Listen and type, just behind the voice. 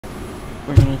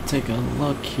we're gonna take a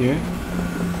look here.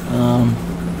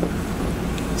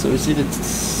 So we see that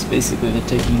it's basically the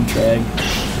taking drag.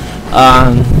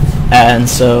 And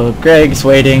so Greg's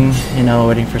waiting, you know,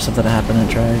 waiting for something to happen in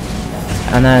drag.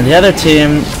 And then the other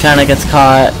team kind of gets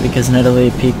caught because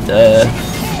Nidalee peeked that.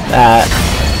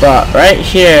 But right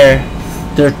here,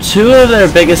 two of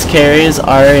their biggest carries,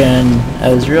 Ari and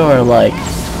Ezreal, are like,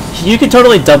 you could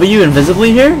totally W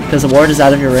invisibly here because the ward is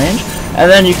out of your range, and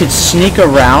then you could sneak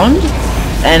around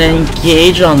and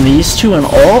engage on these two and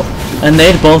ult, and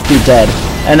they'd both be dead.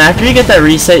 And after you get that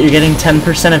reset, you're getting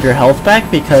 10% of your health back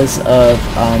because of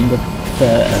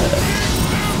the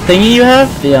thingy you have,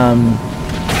 the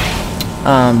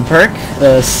perk,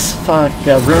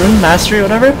 the rune mastery,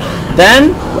 whatever.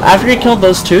 Then after you killed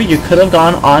those two, you could have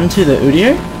gone onto the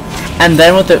Udyr, and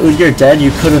then with the Udyr dead,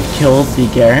 you could have killed the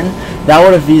Garen. That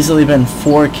would have easily been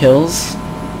 4 kills,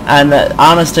 and that,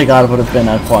 honest to God, would have been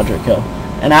a quadra kill.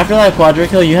 And after that quadra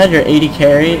kill, you had your 80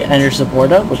 carry and your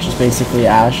support up, which is basically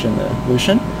Ashe and the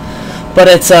Lucian. But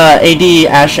it's AD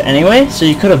Ashe anyway, so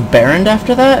you could have Baroned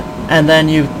after that, and then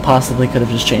you possibly could have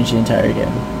just changed the entire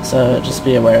game. So just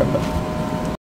be aware of it.